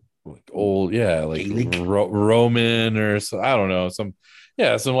old, yeah, like Roman or so. I don't know, some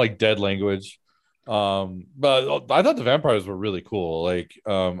like dead language. But I thought the vampires were really cool. Like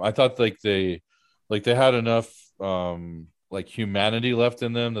I thought like they had enough like humanity left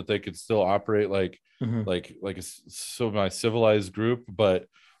in them that they could still operate like a semi-civilized group, but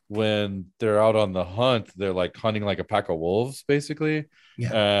when they're out on the hunt, they're like hunting like a pack of wolves, basically,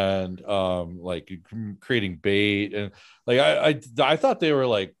 and like creating bait, and like I thought they were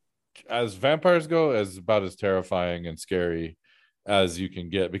like, as vampires go, as about as terrifying and scary as you can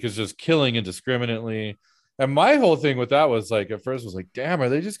get, because just killing indiscriminately. And my whole thing with that was like, at first was like, damn, are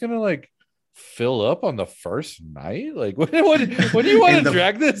they just gonna like fill up on the first night? Like what do you want to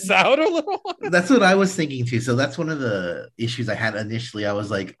drag this out a little? That's what I was thinking too. So that's one of the issues I had initially. I was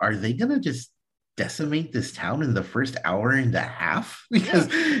like, are they gonna just decimate this town in the first hour and a half?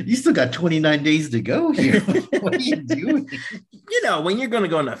 Because you still got 29 days to go here. What are you doing? You know, when you're gonna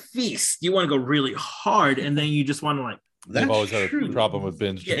go on a feast, you want to go really hard, and then you just want to like. They've always had a problem with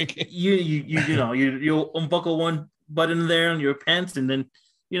binge drinking. You'll unbuckle one button there on your pants, and then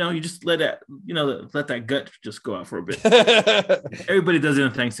you just let that gut just go out for a bit. Everybody does it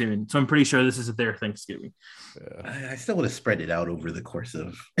on Thanksgiving, so I'm pretty sure this is their Thanksgiving. Yeah. I still would have spread it out over the course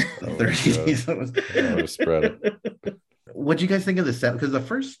of 30 days. I would have spread it. What do you guys think of the set? Because the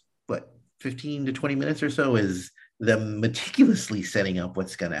first 15 to 20 minutes or so is them meticulously setting up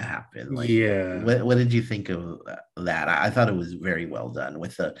what's going to happen. Like, what did you think of that? I thought it was very well done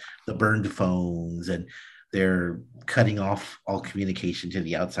with the burned phones, and they're cutting off all communication to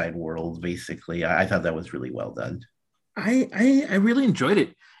the outside world. Basically, I thought that was really well done. I really enjoyed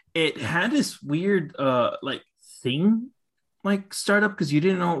it. It had this weird like theme like startup because you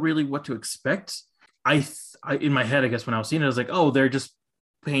didn't know really what to expect. I in my head, I guess when I was seeing it, I was like, oh, they're just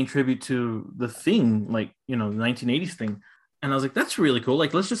paying tribute to the Thing, like the 1980s Thing, and I was like, that's really cool.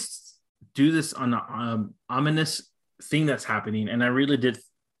 Like, let's just do this on an ominous thing that's happening, and I really did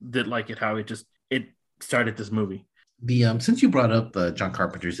like it how it started this movie. The since you brought up John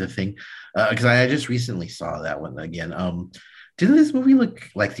Carpenter's The Thing, because I just recently saw that one again. Didn't this movie look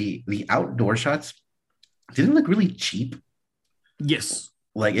like the outdoor shots didn't look really cheap? Yes,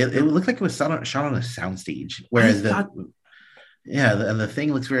 like it looked like it was shot on a soundstage, whereas and the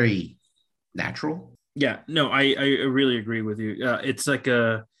Thing looks very natural. Yeah, no, I really agree with you. It's like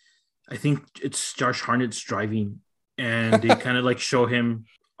I think it's Josh Hartnett's driving, and they kind of like show him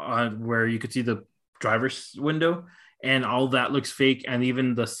where you could see the driver's window, and all that looks fake, and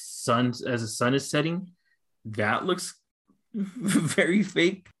even the sun, as the sun is setting, that looks very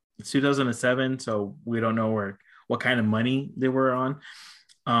fake. It's 2007, so we don't know what kind of money they were on.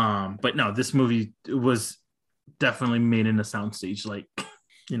 But no, this movie was definitely made in a soundstage, like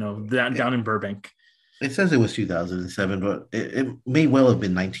that down in Burbank. It says it was 2007, but it may well have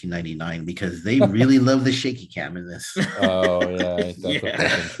been 1999 because they really love the shaky cam in this. Oh yeah, that's yeah. A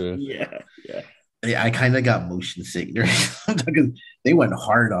fucking truth. Yeah, I kind of got motion sick during because they went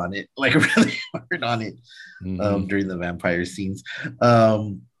hard on it, like really hard on it during the vampire scenes.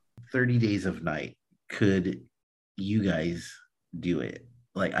 30 Days of Night. Could you guys do it?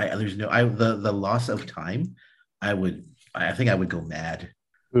 Like, there's no, the loss of time. I think I would go mad.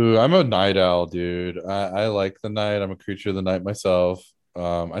 Ooh, I'm a night owl, dude. I like the night. I'm a creature of the night myself.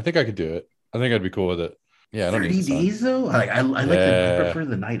 I think I could do it. I think I'd be cool with it. Yeah, I don't 30 days though. Like I like I prefer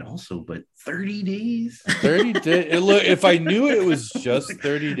the night also, but 30 days. 30 days. Look, if I knew it was just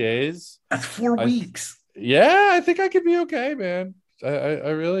 30 days, that's 4 weeks. Yeah, I think I could be okay, man.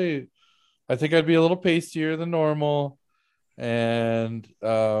 I think I'd be a little pastier than normal. And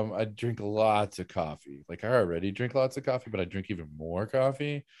I drink lots of coffee. Like I already drink lots of coffee, but I drink even more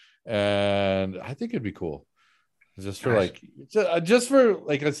coffee, and I think it'd be cool. Just for like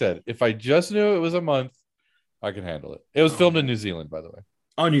I said, if I just knew it was a month, I can handle it. It was filmed in New Zealand, by the way.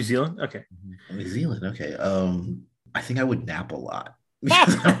 Oh, New Zealand. Okay. New Zealand. Okay. I think I would nap a lot.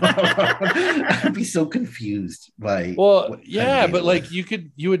 I'd be so confused by but like you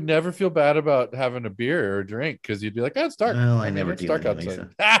would never ful bad about having a beer or a drink because you'd be like, it's dark. Well, I never do dark outside.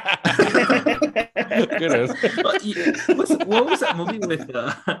 What was that movie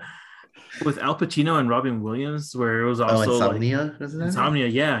with Al Pacino and Robin Williams where it was also Insomnia? Like, Insomnia,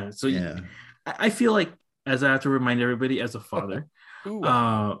 yeah. So yeah. I feel like, as I have to remind everybody as a father,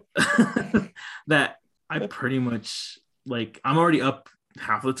 that I pretty much like I'm already up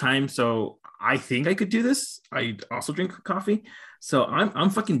half the time, so I think I could do this. I also drink coffee, so I'm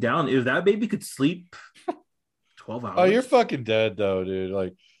fucking down. If that baby could sleep 12 hours. Oh, you're fucking dead though, dude.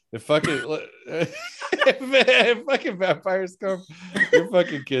 Like if fucking vampires come, your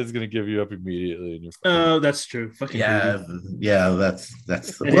fucking kid's gonna give you up immediately. And that's true. Fucking that's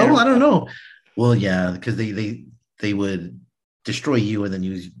well, I don't know. Well, yeah, because they would destroy you and then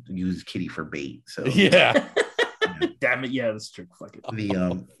use Kitty for bait. So yeah. Damn it! Yeah, that's true. Fuck it.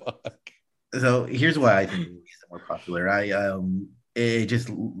 So here's why I think movies are more popular. It just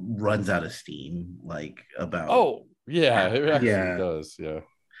runs out of steam. Like about. Oh yeah, it actually does. Yeah.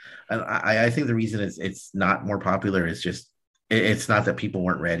 And I think the reason it's not more popular is just it's not that people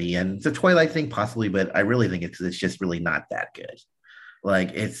weren't ready, and it's a Twilight thing possibly, but I really think it's just really not that good.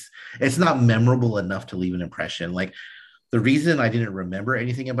 Like it's not memorable enough to leave an impression. Like the reason I didn't remember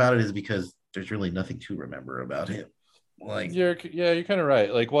anything about it is because there's really nothing to remember about it. Like you're kind of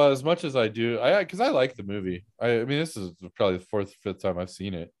right. Like, well, as much as I do, because I like the movie. I mean, this is probably the 4th, 5th time I've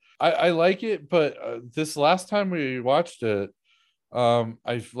seen it. I like it, but this last time we watched it,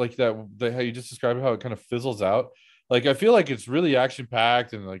 I like that how you just described how it kind of fizzles out. Like I feel like it's really action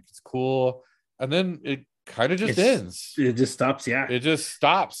packed and like it's cool, and then it kind of just ends. It just stops. Yeah, it just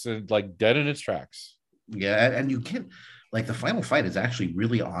stops and like dead in its tracks. Yeah, and you can't. Like the final fight is actually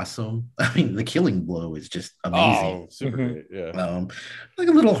really awesome. I mean, the killing blow is just amazing. Oh, super great. Yeah. Like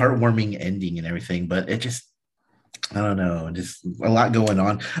a little heartwarming ending and everything, but it just, I don't know, just a lot going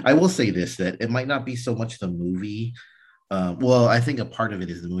on. I will say this, that it might not be so much the movie. Well, I think a part of it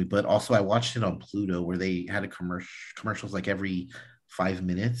is the movie, but also I watched it on Pluto where they had commercials like every 5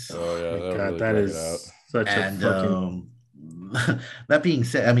 minutes. Oh yeah, God, really that is such a fucking... that being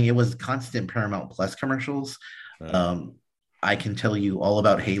said, I mean, it was constant Paramount Plus commercials. I can tell you all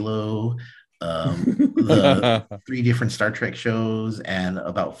about Halo, the 3 different Star Trek shows, and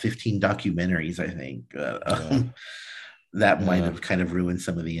about 15 documentaries, I think. That might have kind of ruined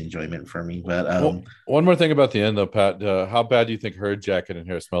some of the enjoyment for me. But one more thing about the end, though, Pat. How bad do you think her jacket and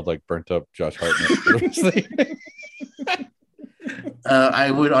hair smelled like burnt up Josh Hartnett?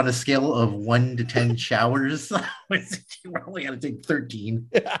 I would, on a scale of 1 to 10 showers, you probably got to take 13.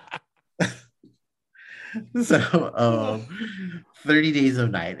 So 30 Days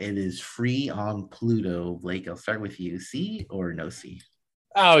of Night, it is free on Pluto. Blake, I'll start with you. See or no see?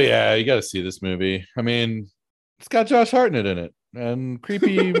 Oh yeah, you got to see this movie. I mean, it's got Josh Hartnett in it and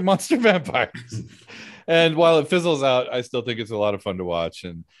creepy monster vampires. And while it fizzles out, I still think it's a lot of fun to watch.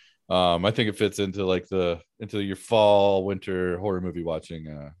 And I think it fits into like into your fall winter horror movie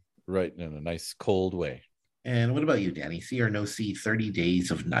watching right in a nice cold way. And what about you, Danny? See or no see 30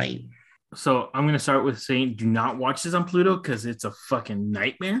 Days of Night? So I'm going to start with saying do not watch this on Pluto because it's a fucking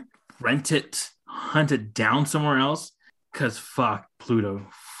nightmare. Rent it, hunt it down somewhere else because fuck Pluto.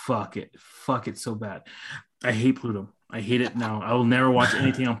 Fuck it. Fuck it so bad. I hate Pluto. I hate it now. I will never watch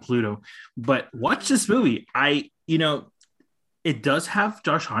anything on Pluto. But watch this movie. It does have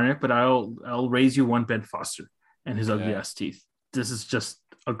Josh Hartnett, but I'll raise you one Ben Foster and his ugly ass teeth. This is just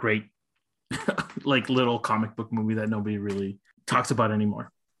a great like little comic book movie that nobody really talks about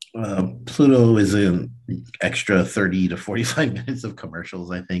anymore. Pluto is an extra 30 to 45 minutes of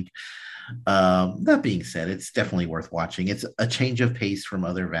commercials, I think. That being said, it's definitely worth watching. It's a change of pace from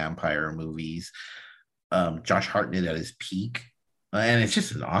other vampire movies. Josh Hartnett at his peak, and it's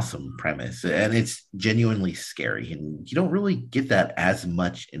just an awesome premise, and it's genuinely scary, and you don't really get that as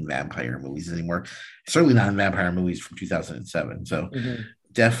much in vampire movies anymore. Certainly not in vampire movies from 2007. So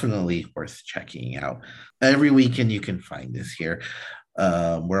definitely worth checking out. Every weekend you can find this here.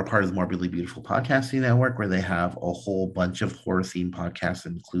 We're a part of the Morbidly Beautiful Podcasting Network, where they have a whole bunch of horror themed podcasts,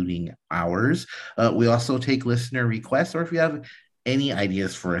 including ours. We also take listener requests, or if you have any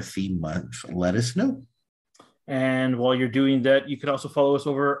ideas for a theme month, let us know. And while you're doing that, you could also follow us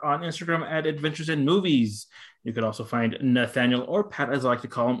over on Instagram at Adventures in Movies. You could also find Nathaniel, or Pat, as I like to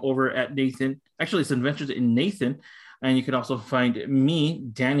call him, over at Nathan. Actually, it's Adventures in Nathan. And you can also find me,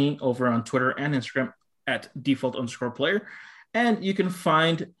 Danny, over on Twitter and Instagram at default_player. And you can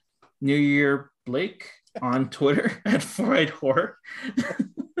find New Year Blake on Twitter at 4-Eyed Horror.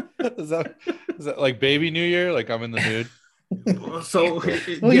 Is that like Baby New Year? Like I'm in the mood. So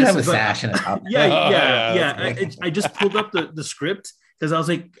well, you have a sash and a top. Yeah. I just pulled up the script because I was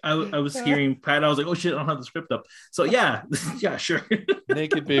like, I was hearing Pat. I was like, oh shit, I don't have the script up. So yeah, sure.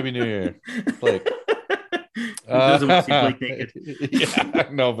 Naked Baby New Year, Blake. Who doesn't want to see Blake naked? Yeah,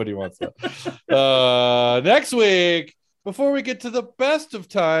 nobody wants that. Next week, before we get to the best of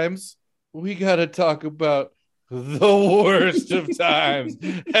times, we got to talk about the worst of times.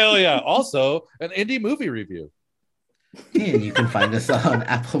 Hell yeah! Also, an indie movie review. And you can find us on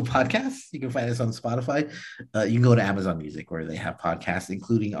Apple Podcasts. You can find us on Spotify. You can go to Amazon Music, where they have podcasts,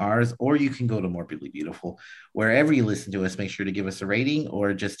 including ours, or you can go to Morbidly Beautiful. Wherever you listen to us, make sure to give us a rating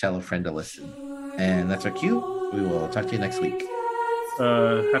or just tell a friend to listen. And that's our cue. We will talk to you next week.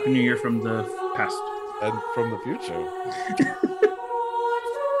 Happy New Year from the past. And from the future.